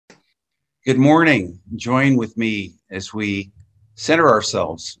Good morning. Join with me as we center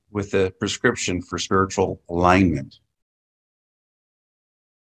ourselves with the prescription for spiritual alignment.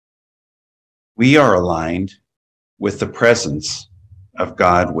 We are aligned with the presence of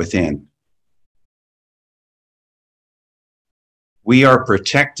God within. We are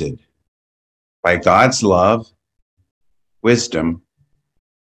protected by God's love, wisdom,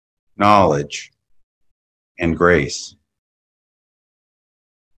 knowledge, and grace.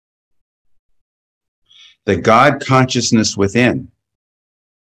 The God consciousness within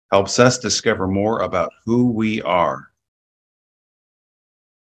helps us discover more about who we are.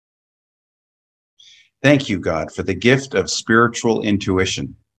 Thank you, God, for the gift of spiritual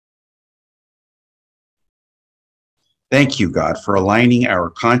intuition. Thank you, God, for aligning our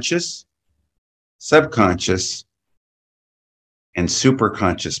conscious, subconscious, and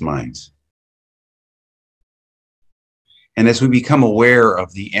superconscious minds. And as we become aware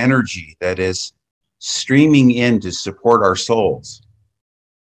of the energy that is streaming in to support our souls,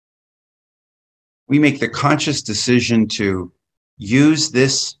 we make the conscious decision to use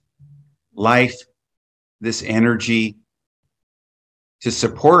this life, this energy, to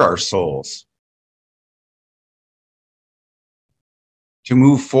support our souls, to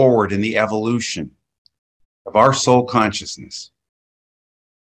move forward in the evolution of our soul consciousness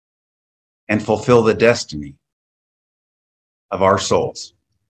and fulfill the destiny of our souls.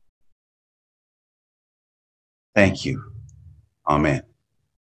 Thank you. Amen.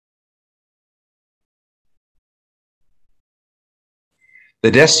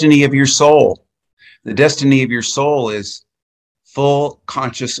 The destiny of your soul. The destiny of your soul is full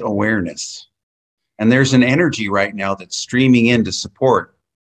conscious awareness. And there's an energy right now that's streaming in to support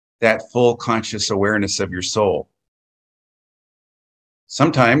that full conscious awareness of your soul.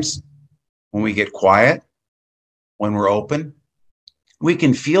 Sometimes when we get quiet, when we're open, we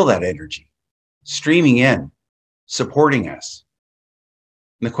can feel that energy streaming in, supporting us.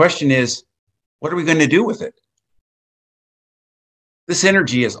 And the question is, what are we going to do with it? This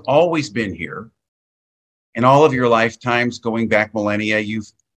energy has always been here. In all of your lifetimes, going back millennia,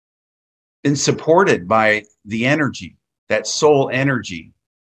 you've been supported by the energy, that soul energy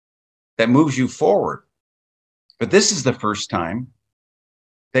that moves you forward. But this is the first time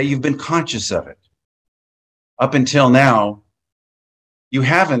that you've been conscious of it. Up until now, you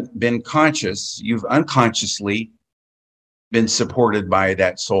haven't been conscious. You've unconsciously been supported by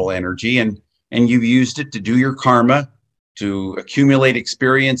that soul energy, and you've used it to do your karma, to accumulate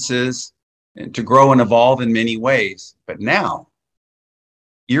experiences, and to grow and evolve in many ways. But now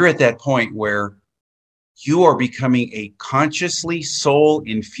you're at that point where you are becoming a consciously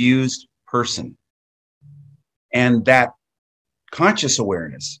soul-infused person. And that conscious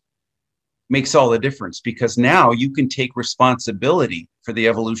awareness makes all the difference, because now you can take responsibility for the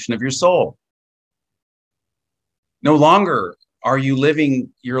evolution of your soul. No longer are you living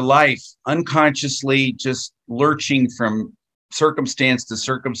your life unconsciously, just lurching from circumstance to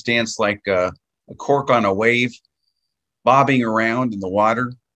circumstance like a cork on a wave, bobbing around in the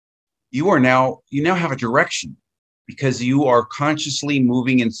water. You now have a direction, because you are consciously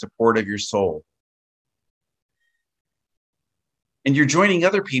moving in support of your soul. And you're joining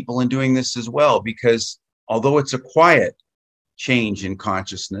other people in doing this as well, because although it's a quiet change in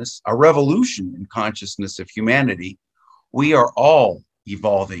consciousness, a revolution in consciousness of humanity, we are all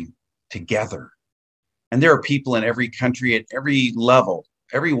evolving together. And there are people in every country, at every level,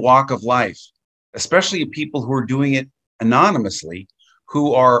 every walk of life, especially people who are doing it anonymously,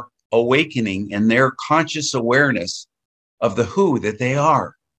 who are awakening in their conscious awareness of the who that they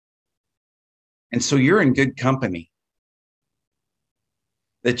are. And so you're in good company.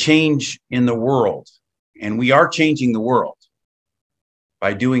 The change in the world, and we are changing the world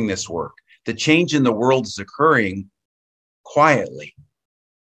by doing this work. The change in the world is occurring quietly,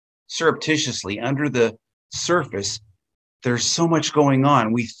 surreptitiously, under the surface. There's so much going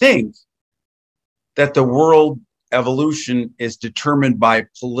on. We think that the world evolution is determined by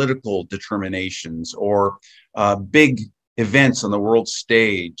political determinations or big events on the world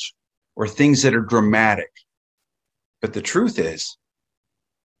stage or things that are dramatic. But the truth is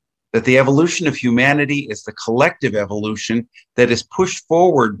that the evolution of humanity is the collective evolution that is pushed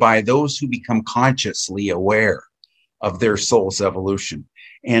forward by those who become consciously aware of their soul's evolution.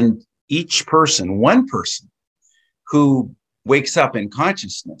 And each person, one person who wakes up in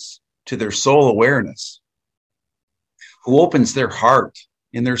consciousness to their soul awareness, who opens their heart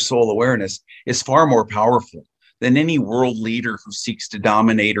in their soul awareness, is far more powerful than any world leader who seeks to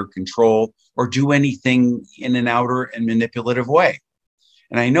dominate or control or do anything in an outer and manipulative way.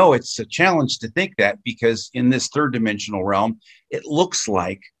 And I know it's a challenge to think that, because in this third dimensional realm, it looks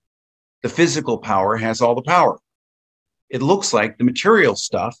like The physical power has all the power. It looks like the material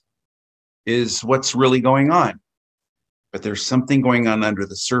stuff is what's really going on. But there's something going on under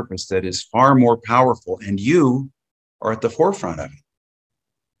the surface that is far more powerful, and you are at the forefront of it.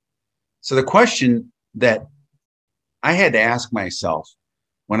 So the question that I had to ask myself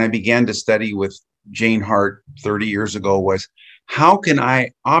when I began to study with Jane Hart 30 years ago was, how can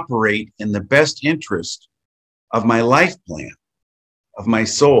I operate in the best interest of my life plan, of my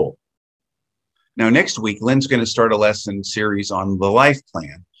soul? Now, next week, Lynn's going to start a lesson series on the life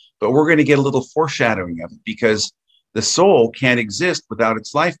plan, but we're going to get a little foreshadowing of it because the soul can't exist without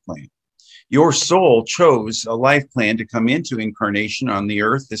its life plan. Your soul chose a life plan to come into incarnation on the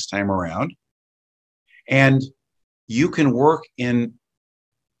earth this time around, and you can work in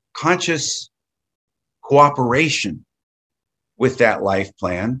conscious cooperation with that life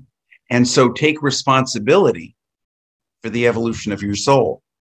plan, and so take responsibility for the evolution of your soul.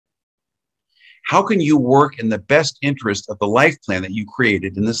 How can you work in the best interest of the life plan that you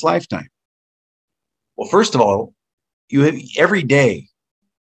created in this lifetime? Well, first of all, you have every day,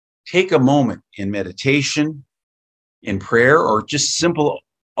 take a moment in meditation, in prayer, or just simple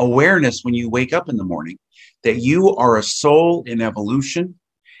awareness when you wake up in the morning that you are a soul in evolution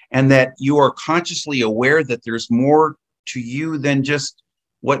and that you are consciously aware that there's more to you than just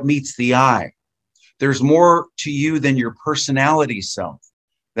what meets the eye. There's more to you than your personality self,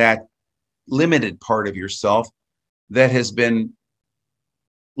 that limited part of yourself that has been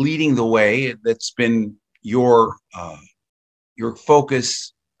leading the way, that's been your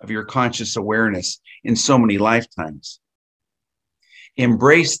focus of your conscious awareness in so many lifetimes.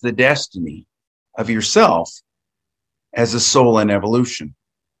 Embrace the destiny of yourself as a soul in evolution.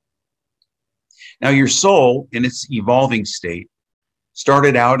 Now, your soul, in its evolving state,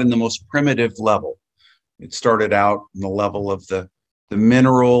 started out in the most primitive level. It started out in the level of the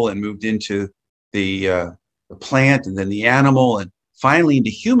mineral and moved into the plant and then the animal and finally into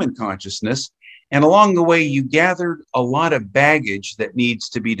human consciousness. And along the way, you gathered a lot of baggage that needs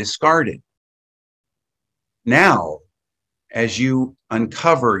to be discarded. Now, as you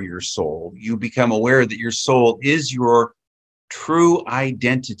uncover your soul, you become aware that your soul is your true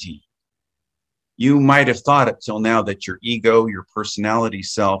identity. You might have thought up till now that your ego, your personality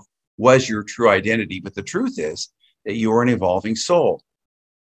self, was your true identity, but the truth is that you are an evolving soul.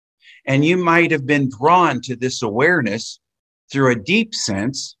 And you might have been drawn to this awareness through a deep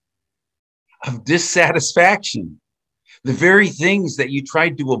sense of dissatisfaction. The very things that you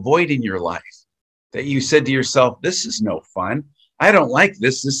tried to avoid in your life, that you said to yourself, this is no fun. I don't like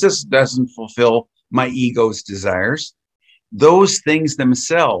this. This just doesn't fulfill my ego's desires. Those things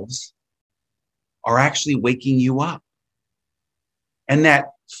themselves are actually waking you up. And that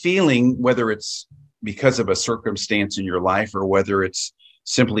feeling, whether it's because of a circumstance in your life or whether it's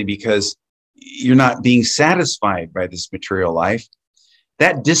simply because you're not being satisfied by this material life,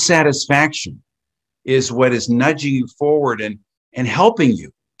 that dissatisfaction is what is nudging you forward and helping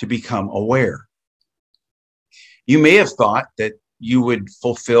you to become aware. You may have thought that you would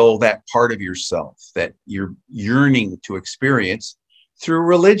fulfill that part of yourself that you're yearning to experience through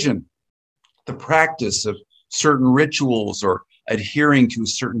religion, the practice of certain rituals or adhering to a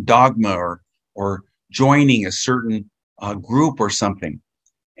certain dogma or joining a certain group or something.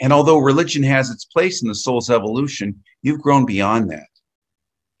 And although religion has its place in the soul's evolution, you've grown beyond that.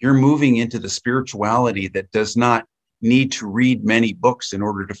 You're moving into the spirituality that does not need to read many books in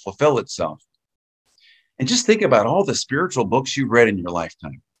order to fulfill itself. And just think about all the spiritual books you've read in your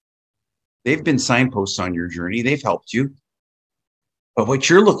lifetime. They've been signposts on your journey. They've helped you. But what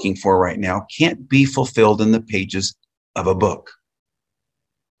you're looking for right now can't be fulfilled in the pages of a book.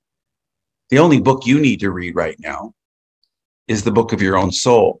 The only book you need to read right now is the book of your own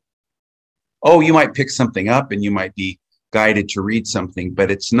soul. Oh, you might pick something up and you might be guided to read something,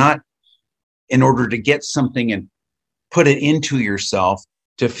 but it's not in order to get something and put it into yourself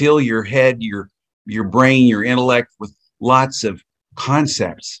to fill your head, your brain, your intellect with lots of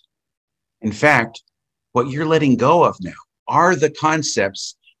concepts. In fact, what you're letting go of now are the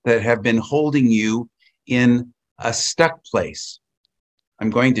concepts that have been holding you in a stuck place. I'm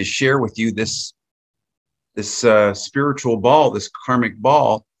going to share with you this spiritual ball, this karmic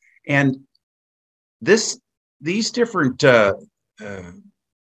ball, and these different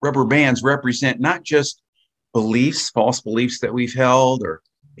rubber bands represent not just beliefs, false beliefs that we've held, or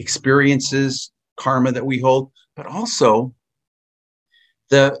experiences, karma that we hold, but also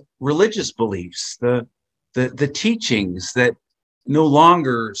the religious beliefs, the teachings that no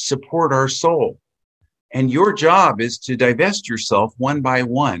longer support our soul. And your job is to divest yourself one by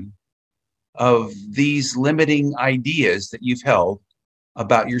one of these limiting ideas that you've held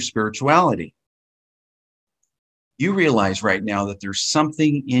about your spirituality. You realize right now that there's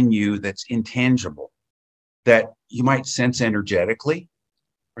something in you that's intangible that you might sense energetically,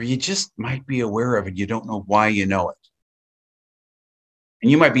 or you just might be aware of it. You don't know why you know it.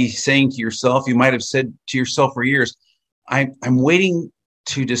 And you might be saying to yourself, you might have said to yourself for years, I'm waiting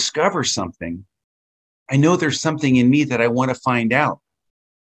to discover something. I know there's something in me that I want to find out.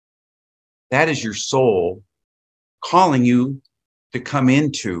 That is your soul calling you to come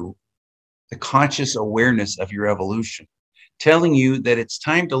into the conscious awareness of your evolution, telling you that it's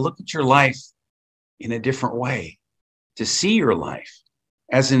time to look at your life in a different way, to see your life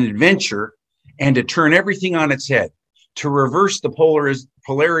as an adventure and to turn everything on its head, to reverse the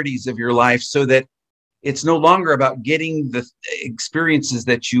polarities of your life so that it's no longer about getting the experiences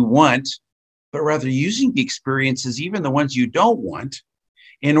that you want, but rather using the experiences, even the ones you don't want,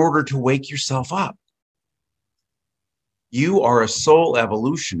 in order to wake yourself up. You are a soul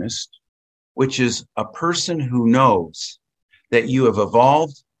evolutionist, which is a person who knows that you have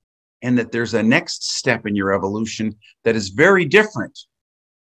evolved and that there's a next step in your evolution that is very different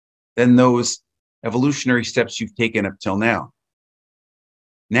than those evolutionary steps you've taken up till now.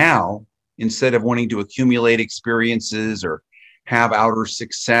 Now, instead of wanting to accumulate experiences or have outer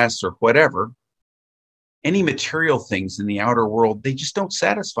success or whatever, any material things in the outer world, they just don't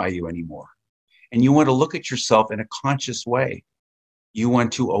satisfy you anymore. And you want to look at yourself in a conscious way. You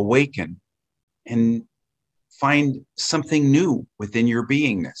want to awaken and find something new within your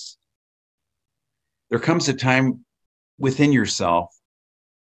beingness. There comes a time within yourself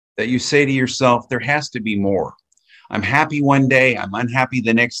that you say to yourself, there has to be more. I'm happy one day, I'm unhappy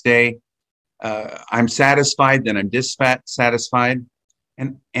the next day. I'm satisfied, then I'm dissatisfied.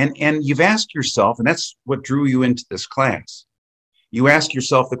 And you've asked yourself, and that's what drew you into this class. You ask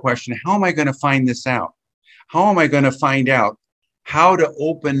yourself the question, how am I going to find this out? How am I going to find out how to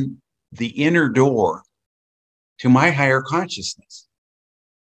open the inner door to my higher consciousness?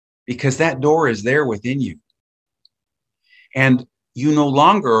 Because that door is there within you. And you no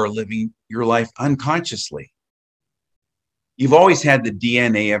longer are living your life unconsciously. You've always had the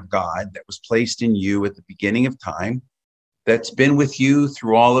DNA of God that was placed in you at the beginning of time, that's been with you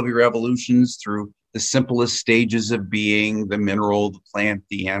through all of your evolutions, through the simplest stages of being, the mineral, the plant,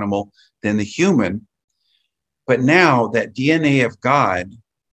 the animal, then the human. But now that DNA of God,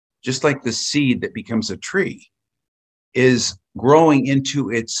 just like the seed that becomes a tree, is growing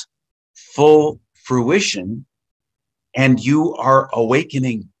into its full fruition, and you are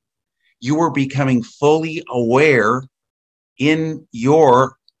awakening. You are becoming fully aware in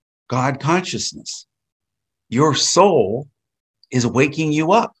your God consciousness. Your soul is waking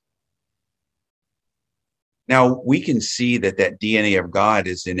you up. Now, we can see that DNA of God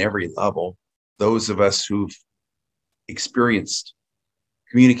is in every level. Those of us who've experienced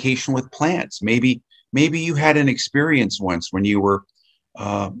communication with plants, maybe you had an experience once when you were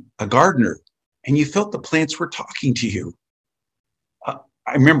a gardener and you felt the plants were talking to you.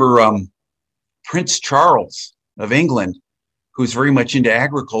 I remember Prince Charles of England, who's very much into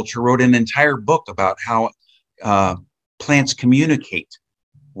agriculture, wrote an entire book about how plants communicate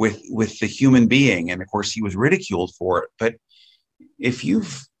with the human being. And of course, he was ridiculed for it. But if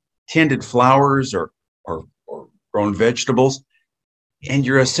you've tended flowers or grown vegetables, and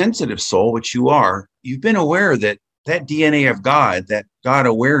you're a sensitive soul, which you are, you've been aware that DNA of God, that God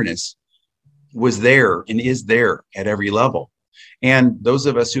awareness, was there and is there at every level. And those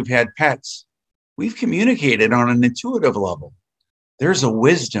of us who've had pets, we've communicated on an intuitive level. There's a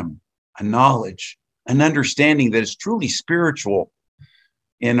wisdom, a knowledge, an understanding that is truly spiritual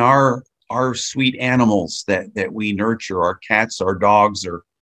in our sweet animals that we nurture, our cats, our dogs, or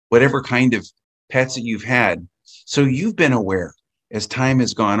whatever kind of pets that you've had. So you've been aware as time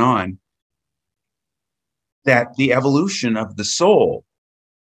has gone on that the evolution of the soul,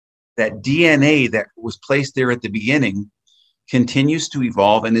 that DNA that was placed there at the beginning, continues to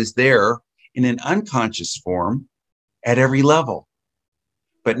evolve and is there in an unconscious form at every level.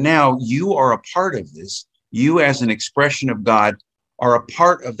 But now you are a part of this. You, as an expression of God, are a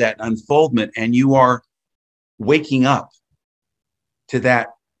part of that unfoldment, and you are waking up to that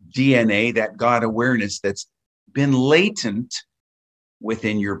DNA, that God awareness that's been latent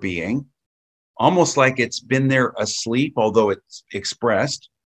within your being, almost like it's been there asleep, although it's expressed.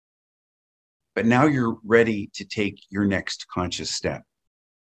 But now you're ready to take your next conscious step.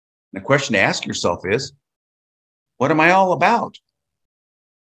 And the question to ask yourself is, what am I all about?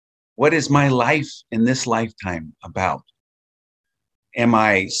 What is my life in this lifetime about? Am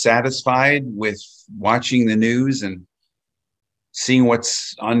I satisfied with watching the news and seeing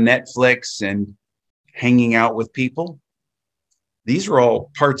what's on Netflix and hanging out with people? These are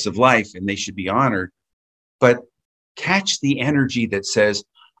all parts of life and they should be honored. But catch the energy that says,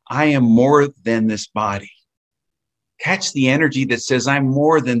 I am more than this body. Catch the energy that says, I'm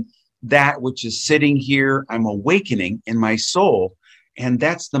more than that which is sitting here. I'm awakening in my soul. And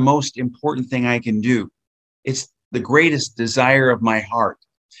that's the most important thing I can do. It's the greatest desire of my heart,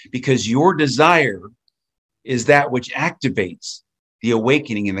 because your desire is that which activates the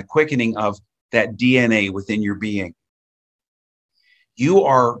awakening and the quickening of that DNA within your being. You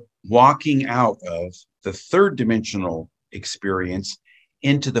are walking out of the third dimensional experience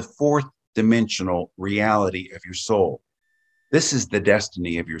into the fourth dimensional reality of your soul. This is the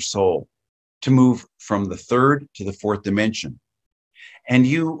destiny of your soul, to move from the third to the fourth dimension. And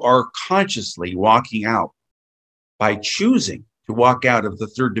you are consciously walking out by choosing to walk out of the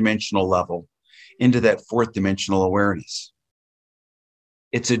third dimensional level into that fourth dimensional awareness.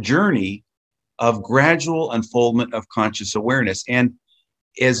 It's a journey of gradual unfoldment of conscious awareness. And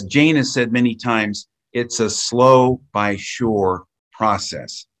as Jane has said many times, it's a slow by sure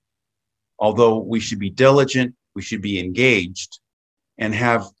process. Although we should be diligent, we should be engaged and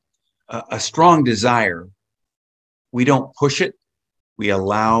have a strong desire. We don't push it, we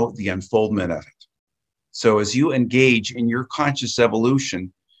allow the unfoldment of it. So as you engage in your conscious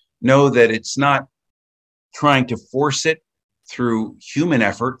evolution, know that it's not trying to force it through human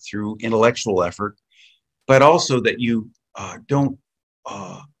effort, through intellectual effort, but also that you don't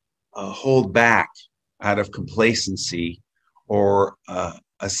hold back out of complacency or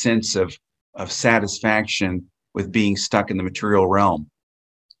a sense of satisfaction with being stuck in the material realm.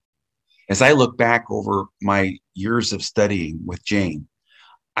 As I look back over my years of studying with Jane,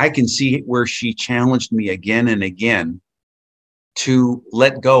 I can see where she challenged me again and again to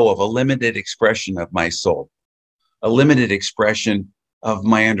let go of a limited expression of my soul, a limited expression of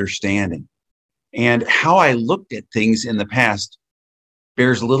my understanding. And how I looked at things in the past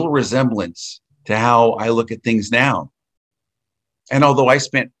bears little resemblance to how I look at things now. And although I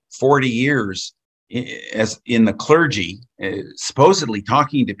spent 40 years as in the clergy, supposedly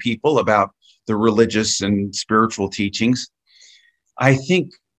talking to people about the religious and spiritual teachings, I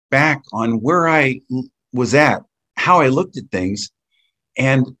think back on where I was at, how I looked at things,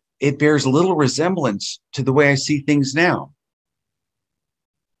 and it bears little resemblance to the way I see things now.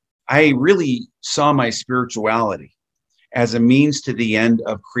 I really saw my spirituality as a means to the end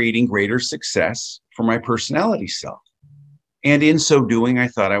of creating greater success for my personality self. And in so doing, I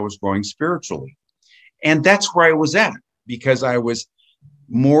thought I was growing spiritually. And that's where I was at, because I was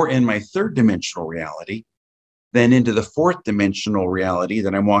more in my third dimensional reality than into the fourth dimensional reality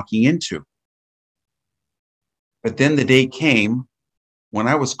that I'm walking into. But then the day came when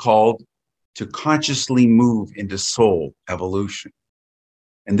I was called to consciously move into soul evolution.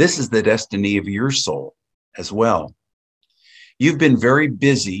 And this is the destiny of your soul as well. You've been very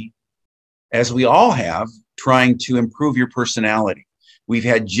busy, as we all have, trying to improve your personality. We've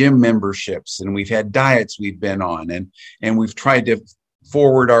had gym memberships and we've had diets we've been on, and we've tried to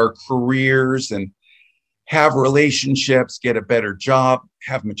forward our careers and have relationships, get a better job,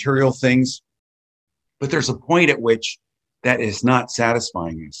 have material things. But there's a point at which that is not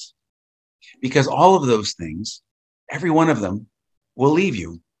satisfying us, because all of those things, every one of them, will leave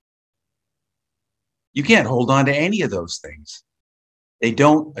you. You can't hold on to any of those things. They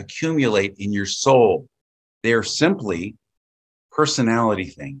don't accumulate in your soul. They are simply personality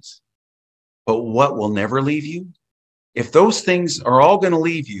things. But what will never leave you? If those things are all going to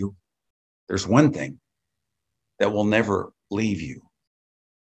leave you, there's one thing that will never leave you.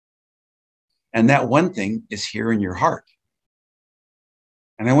 And that one thing is here in your heart.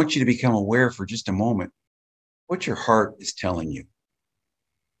 And I want you to become aware for just a moment what your heart is telling you.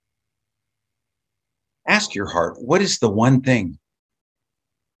 Ask your heart, what is the one thing?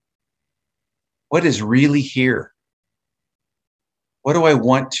 What is really here? What do I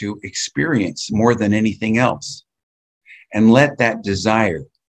want to experience more than anything else? And let that desire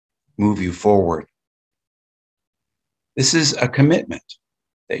move you forward. This is a commitment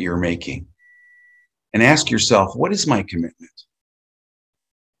that you're making. And ask yourself, what is my commitment?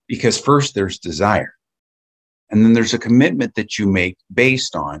 Because first there's desire. And then there's a commitment that you make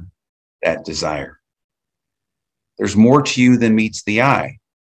based on that desire. There's more to you than meets the eye.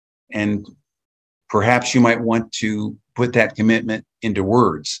 And perhaps you might want to put that commitment into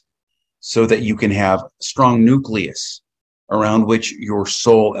words so that you can have a strong nucleus around which your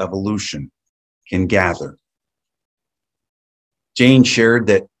soul evolution can gather. Jane shared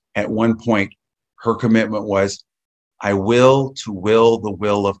that at one point, her commitment was, I will to will the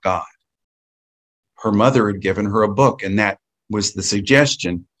will of God. Her mother had given her a book, and that was the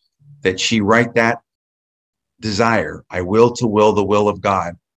suggestion that she write that desire. I will to will the will of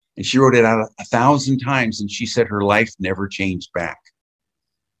God. And she wrote it out 1,000 times, and she said her life never changed back.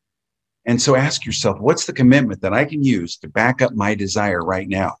 And so ask yourself, what's the commitment that I can use to back up my desire right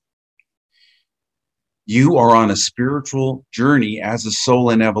now? You are on a spiritual journey as a soul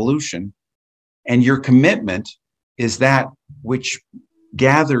in evolution, and your commitment is that which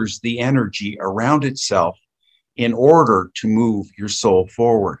gathers the energy around itself in order to move your soul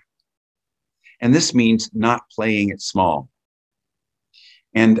forward. And this means not playing it small.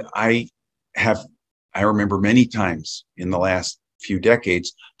 And I remember many times in the last few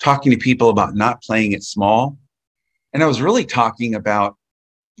decades talking to people about not playing it small. And I was really talking about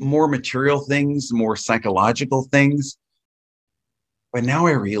more material things, more psychological things. But now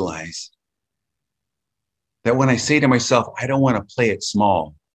I realize that when I say to myself, I don't want to play it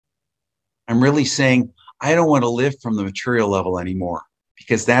small, I'm really saying, I don't want to live from the material level anymore,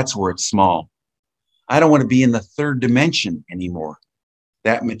 because that's where it's small. I don't want to be in the third dimension anymore,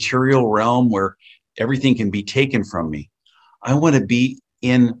 that material realm where everything can be taken from me. I want to be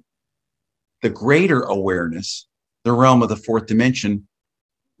in the greater awareness, the realm of the fourth dimension,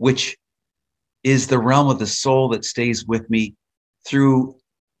 which is the realm of the soul that stays with me through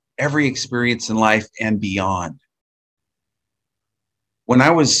every experience in life and beyond. When I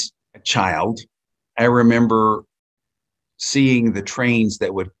was a child, I remember seeing the trains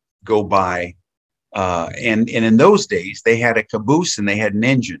that would go by. And in those days, they had a caboose and they had an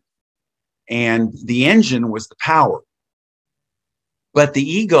engine. And the engine was the power. But the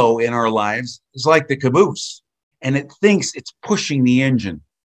ego in our lives is like the caboose, and it thinks it's pushing the engine.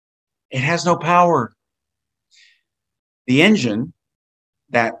 It has no power. The engine,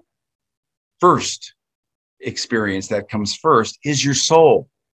 that first experience that comes first, is your soul,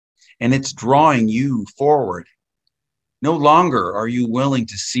 and it's drawing you forward. No longer are you willing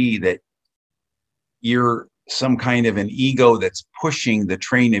to see that you're some kind of an ego that's pushing the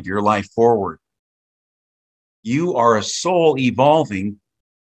train of your life forward. You are a soul evolving,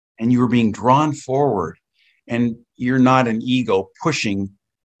 and you're being drawn forward, and you're not an ego pushing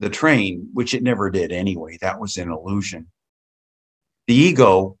the train, which it never did anyway. That was an illusion. The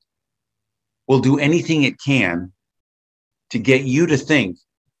ego will do anything it can to get you to think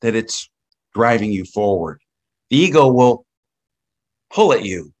that it's driving you forward. The ego will pull at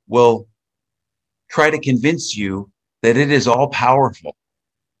you, will try to convince you that it is all powerful.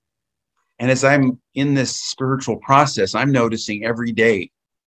 And as I'm in this spiritual process, I'm noticing every day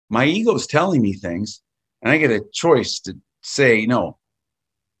my ego is telling me things, and I get a choice to say, no,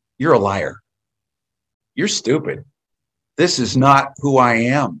 you're a liar. You're stupid. This is not who I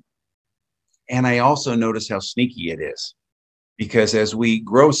am. And I also notice how sneaky it is, because as we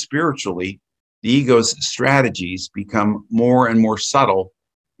grow spiritually, the ego's strategies become more and more subtle.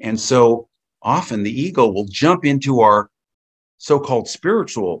 And so often the ego will jump into our so-called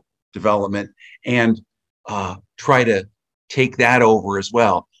spiritual development and try to take that over as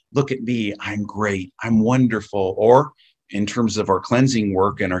well. Look at me, I'm great, I'm wonderful. Or in terms of our cleansing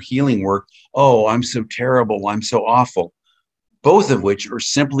work and our healing work, oh, I'm so terrible, I'm so awful. Both of which are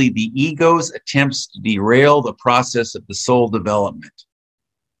simply the ego's attempts to derail the process of the soul development.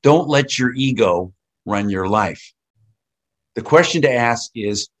 Don't let your ego run your life. The question to ask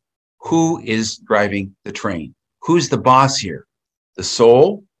is, who is driving the train? Who's the boss here? The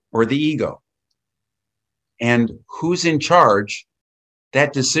soul or the ego? And who's in charge?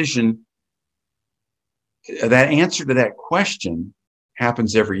 That decision, that answer to that question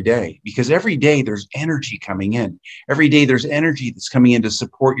happens every day, because every day there's energy coming in. Every day there's energy that's coming in to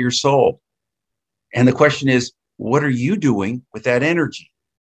support your soul. And the question is, what are you doing with that energy?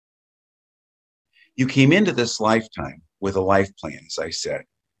 You came into this lifetime with a life plan, as I said,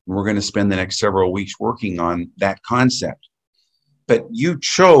 and we're going to spend the next several weeks working on that concept. But you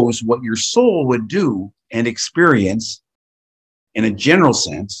chose what your soul would do and experience in a general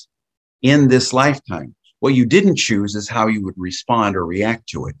sense in this lifetime. What you didn't choose is how you would respond or react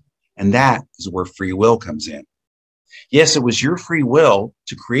to it. And that is where free will comes in. Yes, it was your free will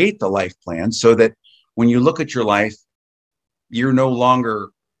to create the life plan so that when you look at your life, you're no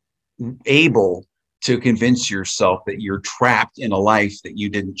longer able to convince yourself that you're trapped in a life that you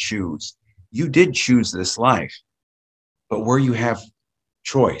didn't choose. You did choose this life. But where you have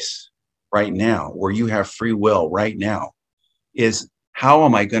choice right now, where you have free will right now, is how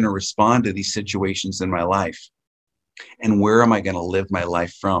am I going to respond to these situations in my life? And where am I going to live my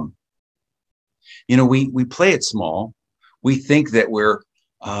life from? You know, we play it small. We think that we're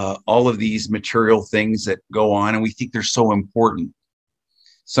all of these material things that go on, and we think they're so important.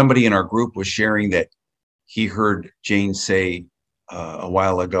 Somebody in our group was sharing that he heard Jane say a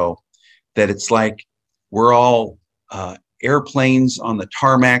while ago that it's like We're all airplanes on the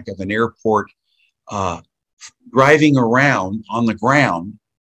tarmac of an airport, driving around on the ground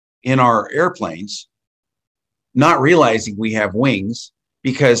in our airplanes, not realizing we have wings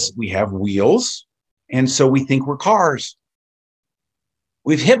because we have wheels. And so we think we're cars.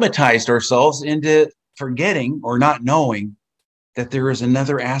 We've hypnotized ourselves into forgetting or not knowing that there is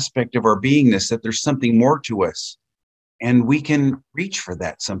another aspect of our beingness, that there's something more to us. And we can reach for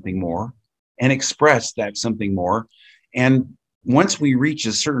that something more and express that something more. And once we reach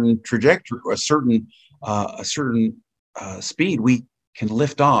a certain trajectory, a certain speed, we can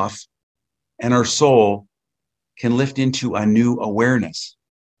lift off, and our soul can lift into a new awareness.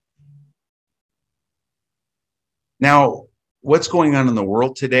 Now, what's going on in the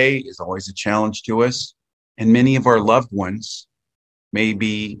world today is always a challenge to us, and many of our loved ones may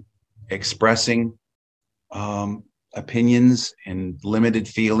be expressing opinions and limited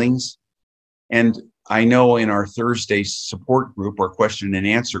feelings. And I know in our Thursday support group, or question and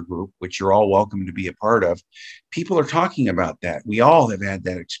answer group, which you're all welcome to be a part of, people are talking about that. We all have had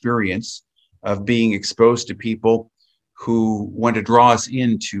that experience of being exposed to people who want to draw us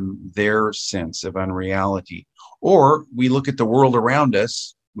into their sense of unreality. Or we look at the world around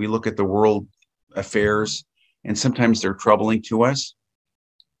us, we look at the world affairs, and sometimes they're troubling to us.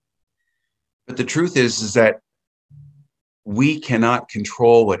 But the truth is that we cannot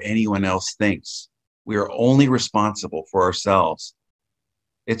control what anyone else thinks. We are only responsible for ourselves.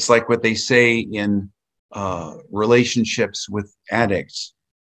 It's like what they say in relationships with addicts.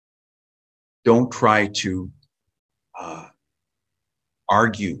 Don't try to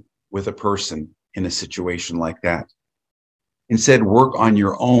argue with a person in a situation like that. Instead, work on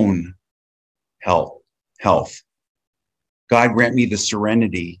your own health. God grant me the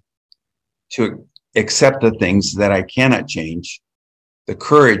serenity to accept the things that I cannot change, the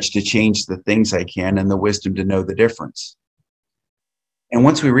courage to change the things I can, and the wisdom to know the difference. And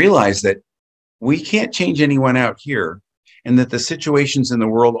once we realize that we can't change anyone out here, and that the situations in the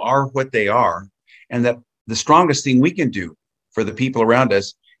world are what they are, and that the strongest thing we can do for the people around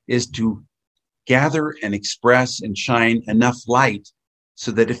us is to gather and express and shine enough light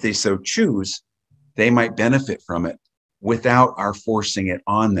so that if they so choose, they might benefit from it without our forcing it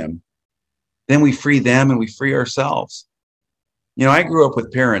on them. Then we free them and we free ourselves. You know, I grew up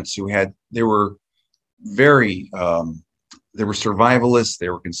with parents who they were survivalists, they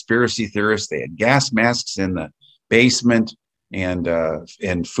were conspiracy theorists, they had gas masks in the basement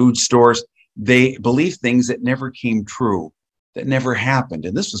and food stores. They believed things that never came true, that never happened.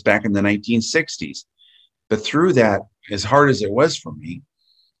 And this was back in the 1960s. But through that, as hard as it was for me,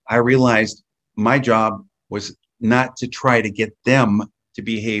 I realized my job was not to try to get them to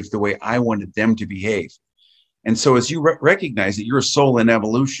behave the way I wanted them to behave. And so as you recognize that you're a soul in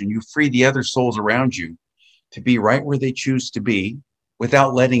evolution, you free the other souls around you to be right where they choose to be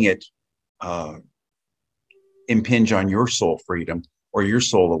without letting it impinge on your soul freedom or your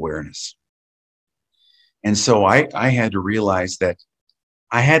soul awareness. And so I had to realize that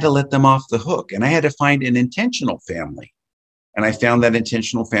I had to let them off the hook, and I had to find an intentional family. And I found that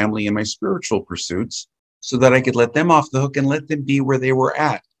intentional family in my spiritual pursuits so that I could let them off the hook and let them be where they were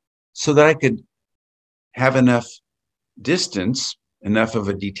at, so that I could have enough distance, enough of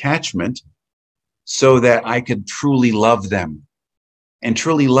a detachment, so that I could truly love them. And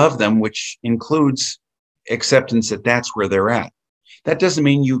truly love them, which includes acceptance that that's where they're at. That doesn't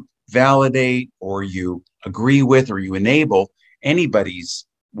mean you validate or you agree with or you enable anybody's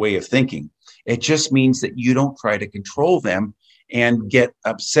way of thinking. It just means that you don't try to control them and get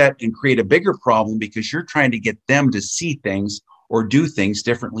upset and create a bigger problem because you're trying to get them to see things or do things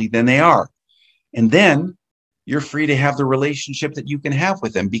differently than they are. And then you're free to have the relationship that you can have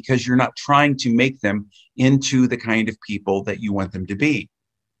with them because you're not trying to make them into the kind of people that you want them to be.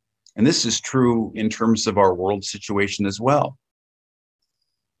 And this is true in terms of our world situation as well.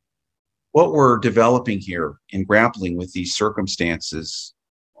 What we're developing here in grappling with these circumstances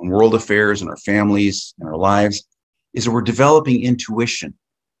on world affairs and our families and our lives is that we're developing intuition,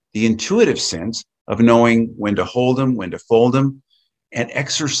 the intuitive sense of knowing when to hold them, when to fold them, and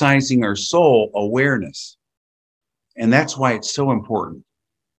exercising our soul awareness. And that's why it's so important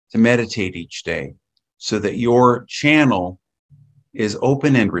to meditate each day so that your channel is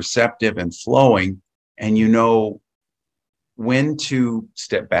open and receptive and flowing, and you know when to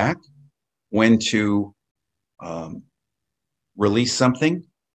step back, when to release something,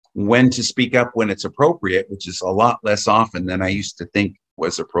 when to speak up when it's appropriate, which is a lot less often than I used to think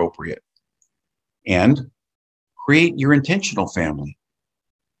was appropriate. And create your intentional family.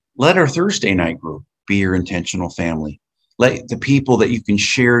 Let our Thursday night group be your intentional family. Let the people that you can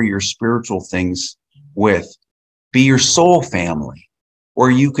share your spiritual things with. Be your soul family,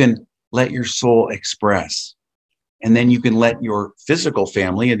 where you can let your soul express. And then you can let your physical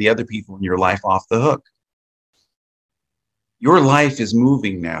family and the other people in your life off the hook. Your life is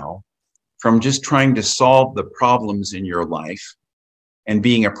moving now from just trying to solve the problems in your life and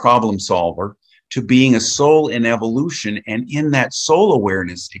being a problem solver to being a soul in evolution. And in that soul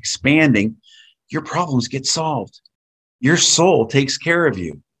awareness expanding, your problems get solved. Your soul takes care of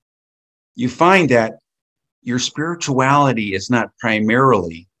you. You find that your spirituality is not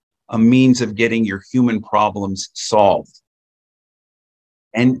primarily a means of getting your human problems solved.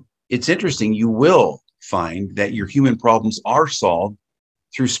 And it's interesting, you will find that your human problems are solved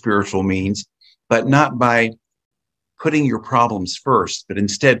through spiritual means, but not by putting your problems first, but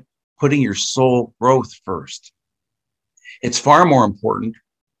instead putting your soul growth first. It's far more important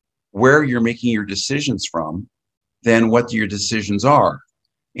where you're making your decisions from than what your decisions are.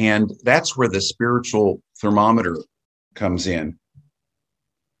 And that's where the spiritual thermometer comes in.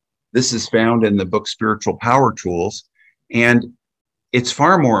 This is found in the book Spiritual Power Tools. And it's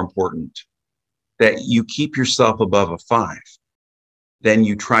far more important that you keep yourself above a 5 than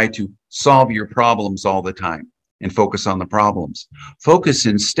you try to solve your problems all the time and focus on the problems. Focus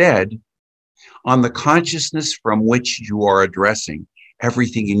instead on the consciousness from which you are addressing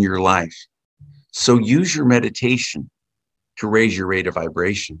everything in your life. So use your meditation to raise your rate of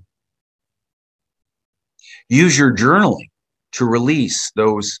vibration. Use your journaling to release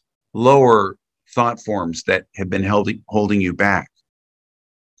those lower thought forms that have been holding you back.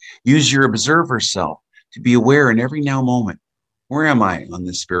 Use your observer self to be aware in every now moment. Where am I on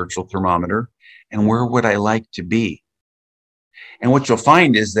this spiritual thermometer? And where would I like to be? And what you'll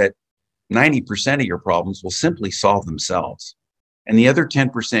find is that 90% of your problems will simply solve themselves. And the other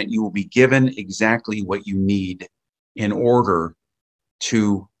 10%, you will be given exactly what you need in order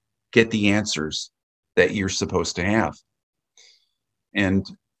to get the answers that you're supposed to have. And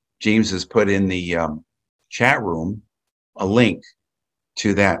James has put in the chat room a link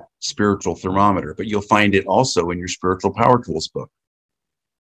to that spiritual thermometer, but you'll find it also in your Spiritual Power Tools book.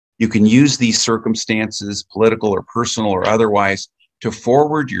 You can use these circumstances, political or personal or otherwise, to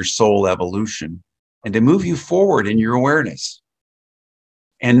forward your soul evolution and to move you forward in your awareness.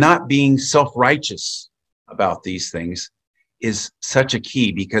 And not being self-righteous about these things is such a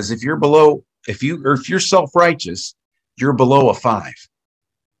key, because if you're self-righteous, you're below a 5.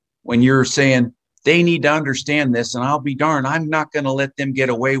 When you're saying they need to understand this and I'll be darned, I'm not going to let them get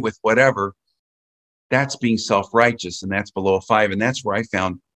away with whatever, that's being self-righteous, and that's below a 5. And that's where I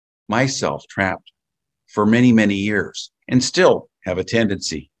found myself trapped for many, many years, and still have a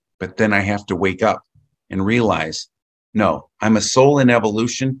tendency. But then I have to wake up and realize, no, I'm a soul in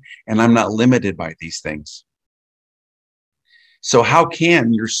evolution and I'm not limited by these things. So how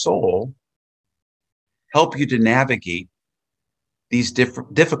can your soul help you to navigate these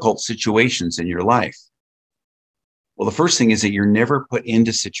difficult situations in your life? Well, the first thing is that you're never put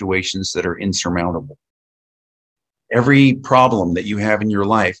into situations that are insurmountable. Every problem that you have in your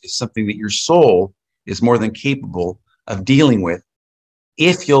life is something that your soul is more than capable of dealing with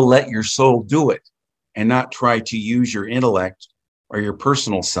if you'll let your soul do it and not try to use your intellect or your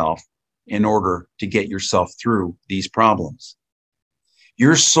personal self in order to get yourself through these problems.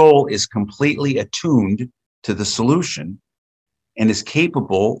 Your soul is completely attuned to the solution and is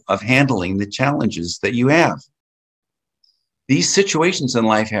capable of handling the challenges that you have. These situations in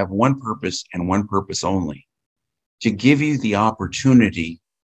life have one purpose and one purpose only: to give you the opportunity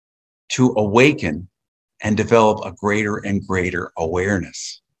to awaken and develop a greater and greater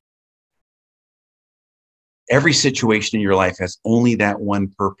awareness. Every situation in your life has only that one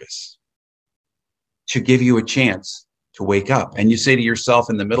purpose: to give you a chance to wake up. And you say to yourself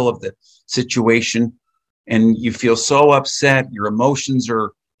in the middle of the situation, and you feel so upset, your emotions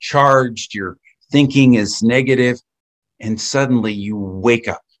are charged, your thinking is negative, and suddenly you wake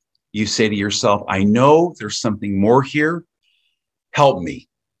up. You say to yourself, I know there's something more here. Help me.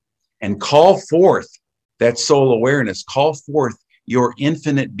 And call forth that soul awareness. Call forth your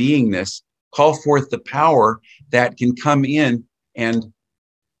infinite beingness. Call forth the power that can come in and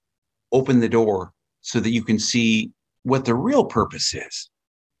open the door so that you can see what the real purpose is.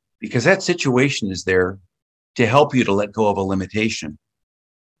 Because that situation is there to help you to let go of a limitation.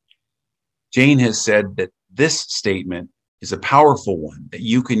 Jane has said that this statement is a powerful one that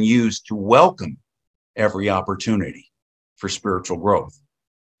you can use to welcome every opportunity for spiritual growth.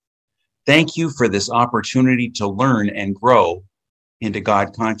 Thank you for this opportunity to learn and grow into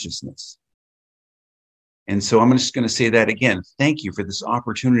God consciousness. And so I'm just going to say that again. Thank you for this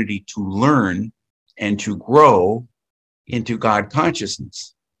opportunity to learn and to grow into God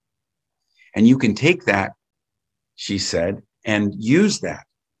consciousness. And you can take that, she said, and use that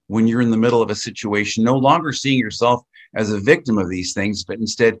when you're in the middle of a situation, no longer seeing yourself as a victim of these things, but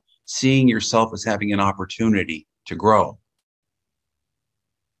instead seeing yourself as having an opportunity to grow.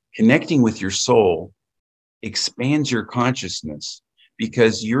 Connecting with your soul expands your consciousness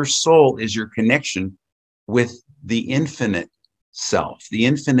because your soul is your connection with the infinite self, the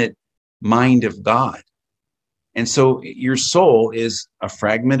infinite mind of God. And so your soul is a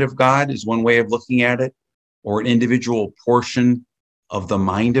fragment of God, is one way of looking at it, or an individual portion of the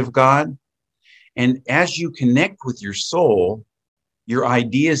mind of God. And as you connect with your soul, your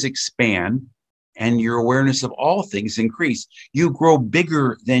ideas expand and your awareness of all things increase. You grow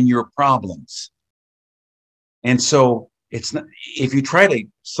bigger than your problems. And so it's not, if you try to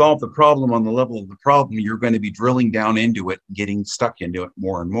solve the problem on the level of the problem, you're going to be drilling down into it, getting stuck into it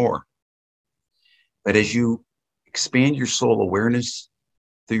more and more. But as you expand your soul awareness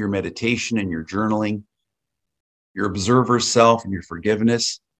through your meditation and your journaling, your observer self and your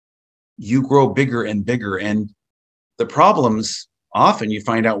forgiveness, you grow bigger and bigger. And the problems, often you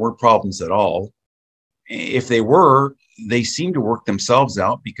find out weren't problems at all. If they were, they seem to work themselves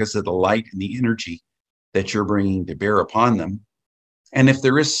out because of the light and the energy that you're bringing to bear upon them. And if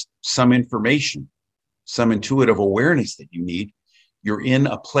there is some information, some intuitive awareness that you need, you're in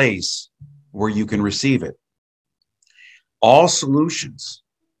a place where you can receive it. All solutions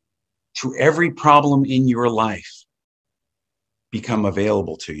to every problem in your life become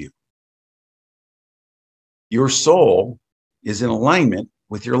available to you. Your soul is in alignment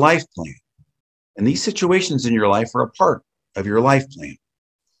with your life plan. And these situations in your life are a part of your life plan.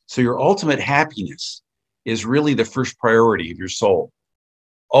 So your ultimate happiness is really the first priority of your soul.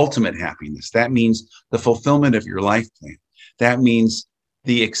 Ultimate happiness. That means the fulfillment of your life plan. That means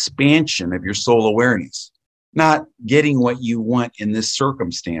the expansion of your soul awareness, not getting what you want in this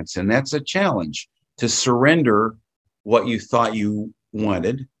circumstance. And that's a challenge, to surrender what you thought you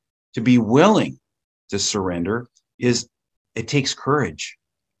wanted. To be willing to surrender it takes courage.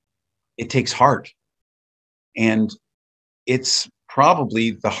 It takes heart. And it's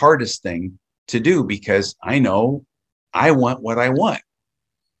probably the hardest thing to do, because I know I want what I want.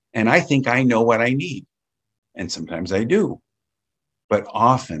 And I think I know what I need. And sometimes I do. But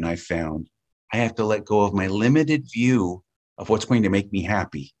often I found I have to let go of my limited view of what's going to make me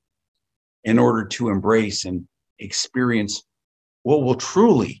happy in order to embrace and experience what will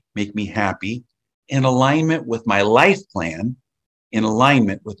truly make me happy, in alignment with my life plan, in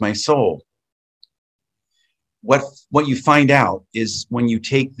alignment with my soul. What you find out is when you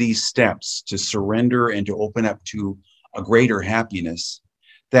take these steps to surrender and to open up to a greater happiness,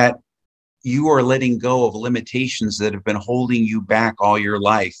 that you are letting go of limitations that have been holding you back all your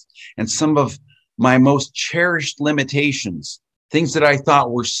life. And some of my most cherished limitations, things that I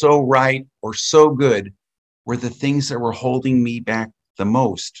thought were so right or so good, were the things that were holding me back the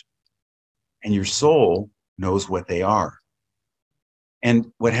most. And your soul knows what they are.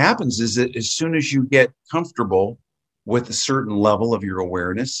 And what happens is that as soon as you get comfortable with a certain level of your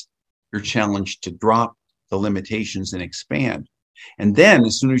awareness, you're challenged to drop the limitations and expand. And then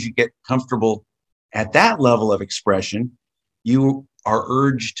as soon as you get comfortable at that level of expression, you are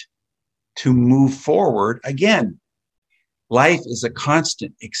urged to move forward again. Life is a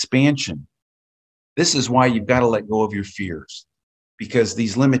constant expansion. This is why you've got to let go of your fears, because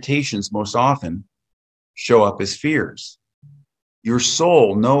these limitations most often show up as fears. Your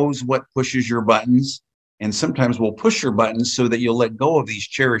soul knows what pushes your buttons, and sometimes will push your buttons so that you'll let go of these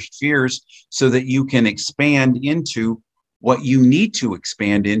cherished fears so that you can expand into what you need to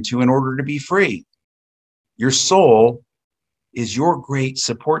expand into in order to be free. Your soul is your great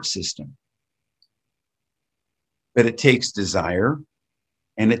support system. But it takes desire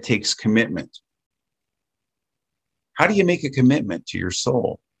and it takes commitment. How do you make a commitment to your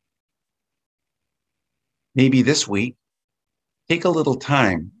soul? Maybe this week, take a little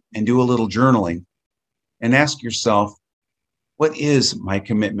time and do a little journaling and ask yourself, what is my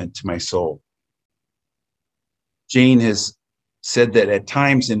commitment to my soul? Jane has said that at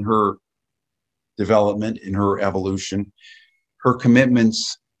times in her development, in her evolution, her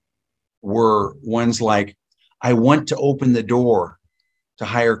commitments were ones like, I want to open the door to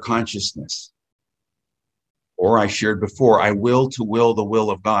higher consciousness. Or I shared before, I will to will the will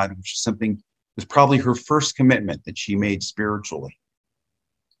of God, which is something, was probably her first commitment that she made spiritually.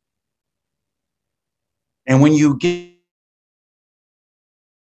 And when you get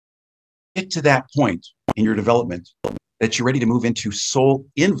to that point in your development, that you're ready to move into soul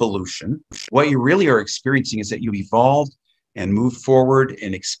involution, what you really are experiencing is that you've evolved and moved forward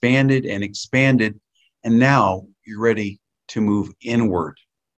and expanded, and now you're ready to move inward.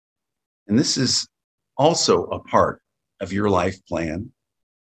 and this is also a part of your life plan,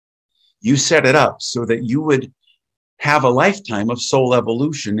 you set it up so that you would have a lifetime of soul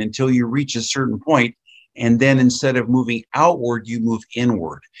evolution until you reach a certain point. And then instead of moving outward, you move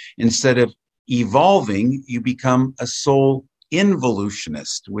inward. Instead of evolving, you become a soul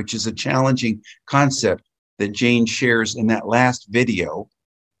involutionist, which is a challenging concept that Jane shares in that last video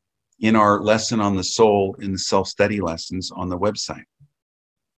in our lesson on the soul in the self-study lessons on the website.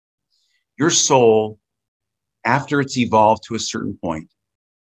 Your soul, after it's evolved to a certain point,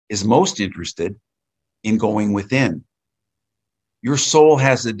 is most interested in going within. Your soul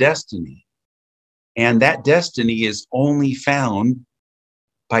has a destiny, and that destiny is only found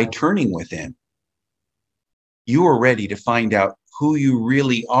by turning within. You are ready to find out who you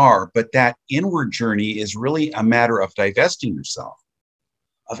really are, but that inward journey is really a matter of divesting yourself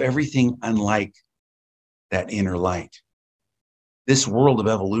of everything unlike that inner light. This world of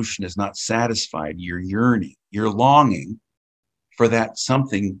evolution is not satisfied. You're yearning, you're longing for that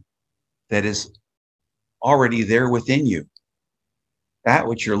something that is already there within you. That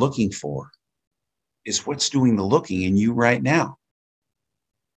which you're looking for is what's doing the looking in you right now.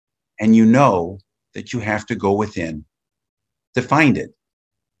 And you know that you have to go within to find it.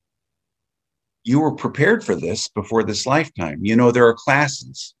 You were prepared for this before this lifetime. You know, there are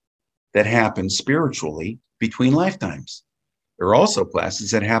classes that happen spiritually between lifetimes. There are also classes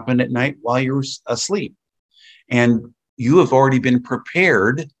that happen at night while you're asleep. And you have already been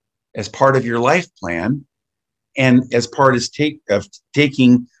prepared as part of your life plan and as part of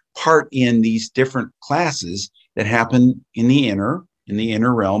taking part in these different classes that happen in the inner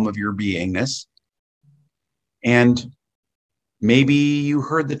realm of your beingness. And maybe you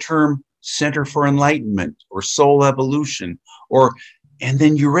heard the term Center for Enlightenment or soul evolution, and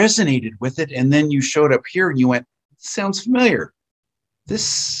then you resonated with it. And then you showed up here and you went, sounds familiar.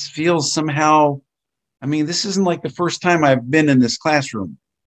 This feels somehow, this isn't like the first time I've been in this classroom.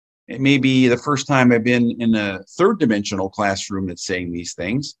 It may be the first time I've been in a third dimensional classroom that's saying these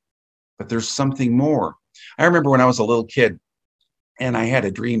things, but there's something more. I remember when I was a little kid and I had a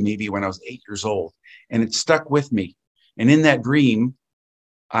dream maybe when I was 8 years old, and it stuck with me. And in that dream,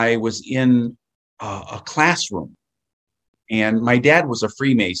 I was in a classroom, and my dad was a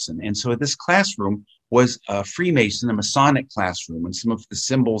Freemason. And so this classroom was a Freemason, a Masonic classroom, and some of the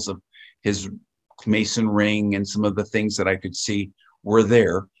symbols of his Mason ring and some of the things that I could see were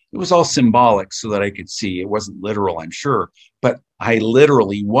there. It was all symbolic so that I could see. It wasn't literal, I'm sure, but I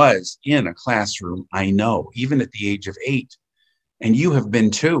literally was in a classroom, I know, even at the age of 8. And you have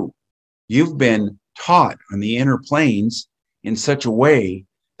been too. You've been taught on the inner planes in such a way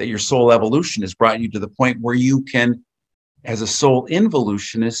that your soul evolution has brought you to the point where you can, as a soul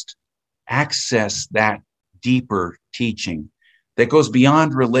involutionist, access that deeper teaching that goes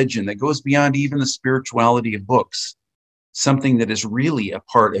beyond religion, that goes beyond even the spirituality of books, something that is really a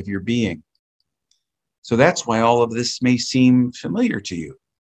part of your being. So that's why all of this may seem familiar to you.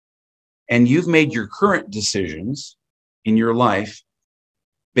 And you've made your current decisions in your life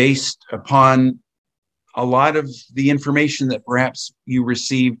based upon a lot of the information that perhaps you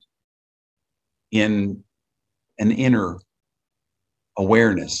received in an inner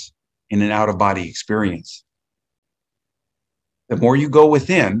awareness, in an out-of-body experience. The more you go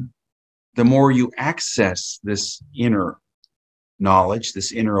within, the more you access this inner knowledge,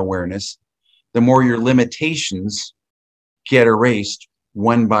 this inner awareness, the more your limitations get erased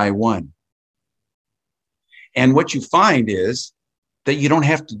one by one. And what you find is that you don't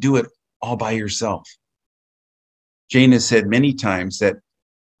have to do it all by yourself. Jane has said many times that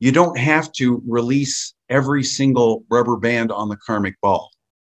you don't have to release every single rubber band on the karmic ball.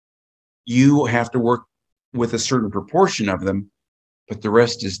 You have to work with a certain proportion of them, but the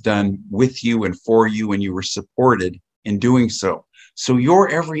rest is done with you and for you, and you were supported in doing so. So your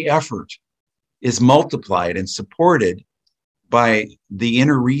every effort is multiplied and supported by the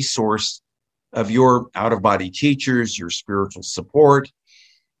inner resource of your out-of-body teachers, your spiritual support,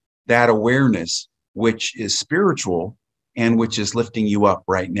 that awareness, which is spiritual and which is lifting you up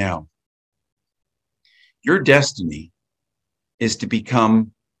right now. Your destiny is to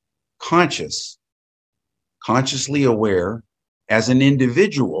become conscious, consciously aware as an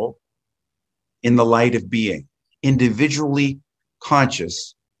individual in the light of being, individually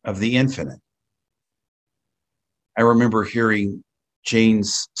conscious of the infinite. I remember hearing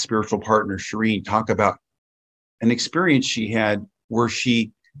Jane's spiritual partner, Shireen, talk about an experience she had where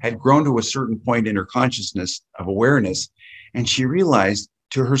she had grown to a certain point in her consciousness of awareness, and she realized,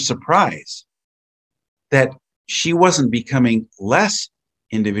 to her surprise, that she wasn't becoming less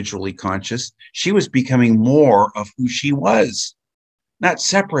individually conscious. She was becoming more of who she was, Not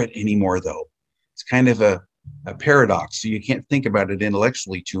separate anymore, though. It's kind of a paradox, so you can't think about it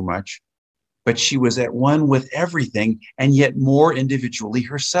intellectually too much. But she was at one with everything, and yet more individually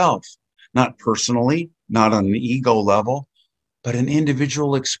herself, not personally, not on an ego level, but an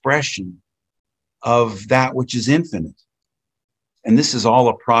individual expression of that which is infinite. And this is all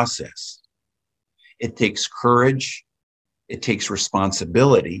a process. It takes courage. It takes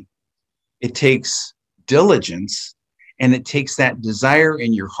responsibility. It takes diligence. And it takes that desire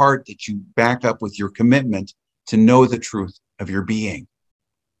in your heart that you back up with your commitment to know the truth of your being.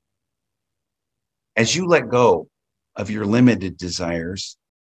 As you let go of your limited desires,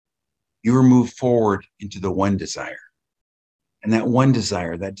 you are moved forward into the one desire. And that one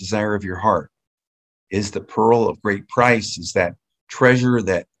desire, that desire of your heart, is the pearl of great price, is that treasure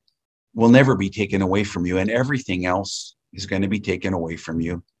that will never be taken away from you. And everything else is going to be taken away from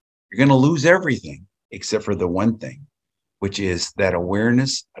you. You're going to lose everything except for the one thing, which is that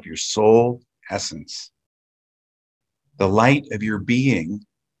awareness of your soul essence. The light of your being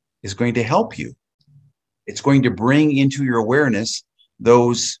is going to help you. It's going to bring into your awareness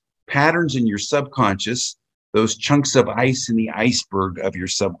those patterns in your subconscious, those chunks of ice in the iceberg of your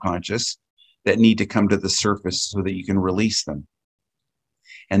subconscious that need to come to the surface so that you can release them.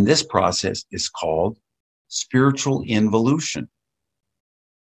 And this process is called spiritual involution.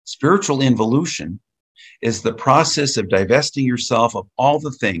 Spiritual involution is the process of divesting yourself of all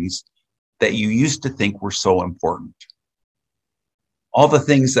the things that you used to think were so important. All the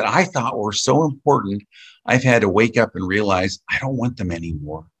things that I thought were so important, I've had to wake up and realize I don't want them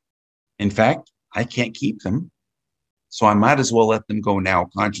anymore. In fact, I can't keep them, so I might as well let them go now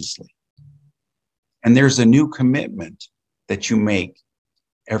consciously. And there's a new commitment that you make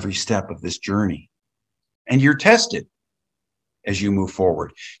every step of this journey. And you're tested as you move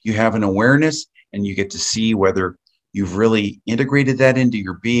forward. You have an awareness, and you get to see whether you've really integrated that into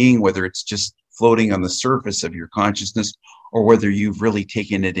your being, whether it's just floating on the surface of your consciousness, or whether you've really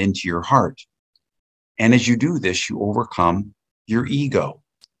taken it into your heart. And as you do this, you overcome your ego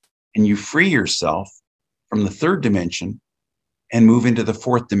and you free yourself from the third dimension and move into the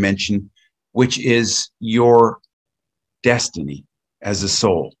fourth dimension, which is your destiny as a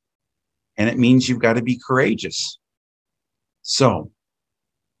soul. And it means you've got to be courageous. So,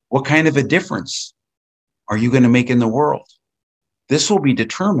 what kind of a difference are you going to make in the world? This will be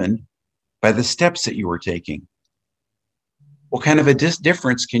determined by the steps that you are taking. What kind of a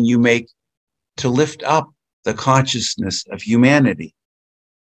difference can you make to lift up the consciousness of humanity?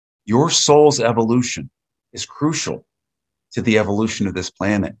 Your soul's evolution is crucial to the evolution of this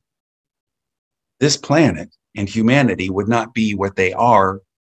planet. This planet and humanity would not be what they are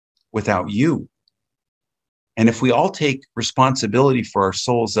without you. And if we all take responsibility for our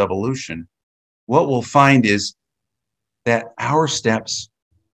soul's evolution, what we'll find is that our steps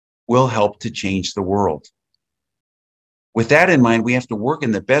will help to change the world. With that in mind, we have to work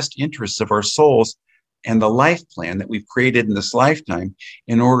in the best interests of our souls and the life plan that we've created in this lifetime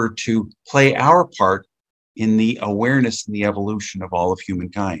in order to play our part in the awareness and the evolution of all of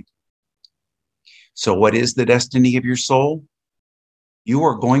humankind. So what is the destiny of your soul? You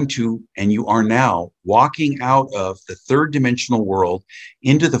are going to, and you are now, walking out of the third dimensional world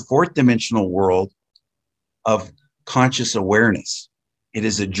into the fourth dimensional world of conscious awareness. It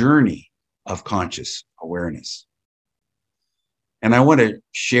is a journey of conscious awareness. And I want to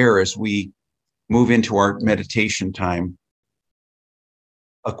share, as we move into our meditation time,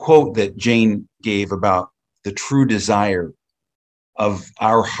 a quote that Jane gave about the true desire of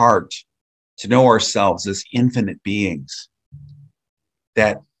our heart to know ourselves as infinite beings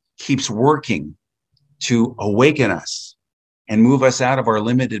that keeps working to awaken us and move us out of our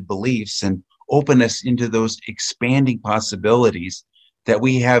limited beliefs and open us into those expanding possibilities that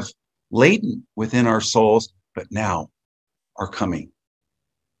we have latent within our souls, but now are coming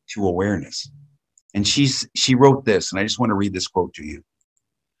to awareness. And she wrote this, and I just want to read this quote to you.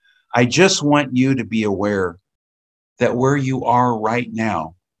 I just want you to be aware that where you are right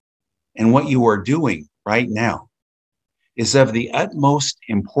now and what you are doing right now is of the utmost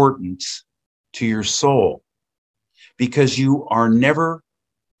importance to your soul, because you are never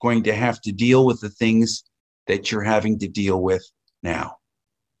going to have to deal with the things that you're having to deal with now.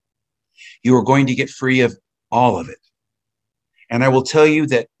 You are going to get free of all of it. And I will tell you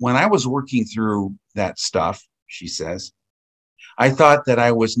that when I was working through that stuff, she says, I thought that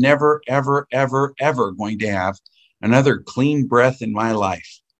I was never, ever, ever, ever going to have another clean breath in my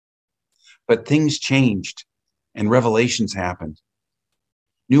life. But things changed and revelations happened.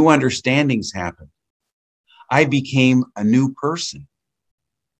 New understandings happened. I became a new person,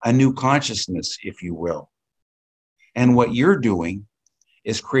 a new consciousness, if you will. And what you're doing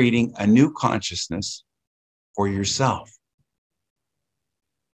is creating a new consciousness for yourself.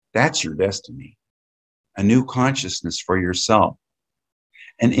 That's your destiny. A new consciousness for yourself.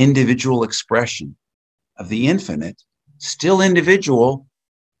 An individual expression of the infinite, still individual,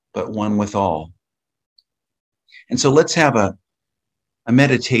 but one with all. And so let's have a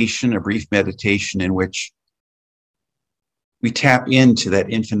meditation, a brief meditation in which we tap into that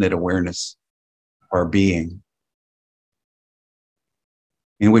infinite awareness of our being,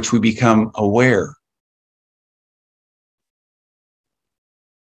 in which we become aware.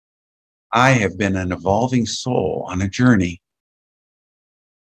 I have been an evolving soul on a journey,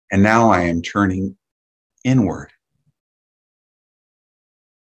 and now I am turning inward.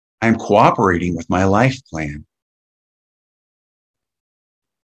 I'm cooperating with my life plan.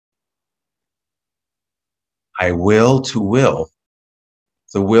 I will to will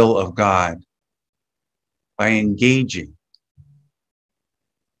the will of God by engaging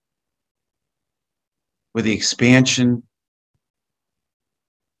with the expansion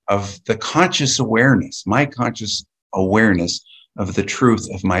of the conscious awareness, my conscious awareness of the truth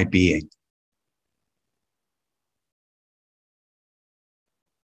of my being.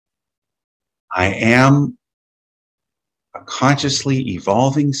 I am a consciously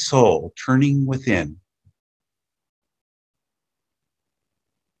evolving soul turning within.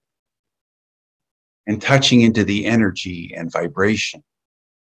 And touching into the energy and vibration,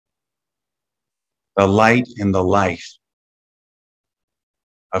 the light and the life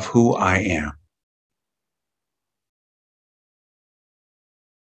of who I am.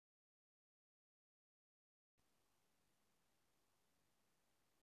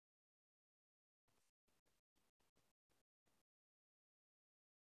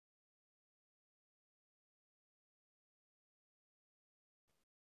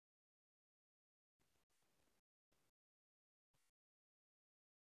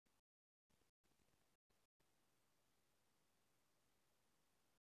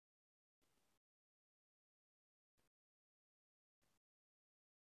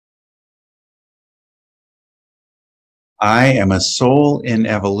 I am a soul in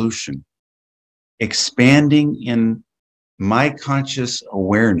evolution, expanding in my conscious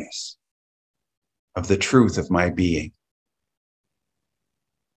awareness of the truth of my being.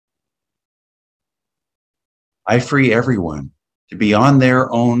 I free everyone to be on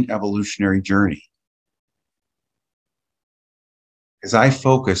their own evolutionary journey as I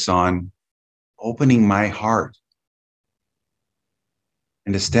focus on opening my heart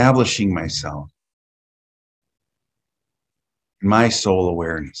and establishing myself in my soul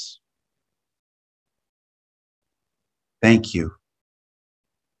awareness. Thank you.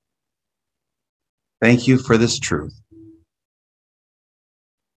 Thank you for this truth.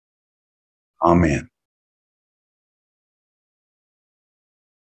 Amen.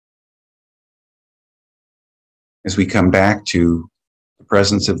 As we come back to the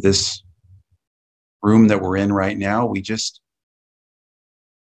presence of this room that we're in right now, we just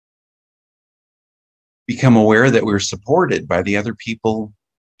become aware that we're supported by the other people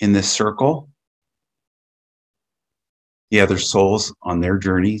in this circle, the other souls on their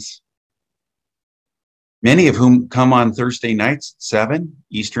journeys, many of whom come on Thursday nights at 7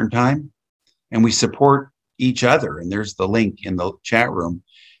 Eastern Time, and we support each other. And there's the link in the chat room.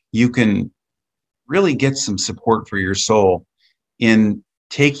 You can really get some support for your soul in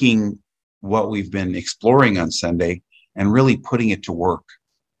taking what we've been exploring on Sunday and really putting it to work.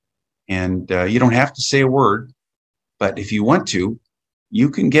 And you don't have to say a word, but if you want to, you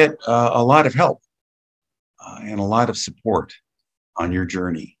can get a lot of help and a lot of support on your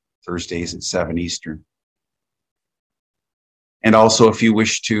journey, Thursdays at 7 Eastern. And also, if you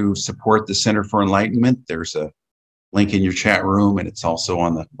wish to support the Center for Enlightenment, there's a link in your chat room, and it's also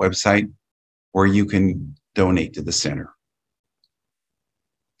on the website where you can donate to the center.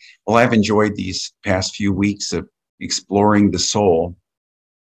 Well, I've enjoyed these past few weeks of exploring the soul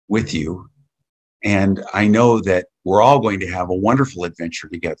with you. And I know that we're all going to have a wonderful adventure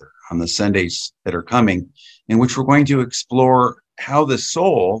together on the Sundays that are coming, in which we're going to explore how the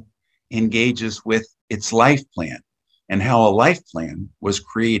soul engages with its life plan and how a life plan was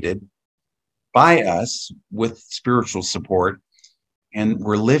created by us with spiritual support. And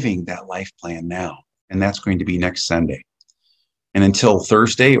we're living that life plan now. And that's going to be next Sunday. And until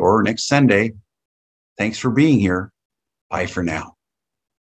Thursday or next Sunday, thanks for being here. Bye for now.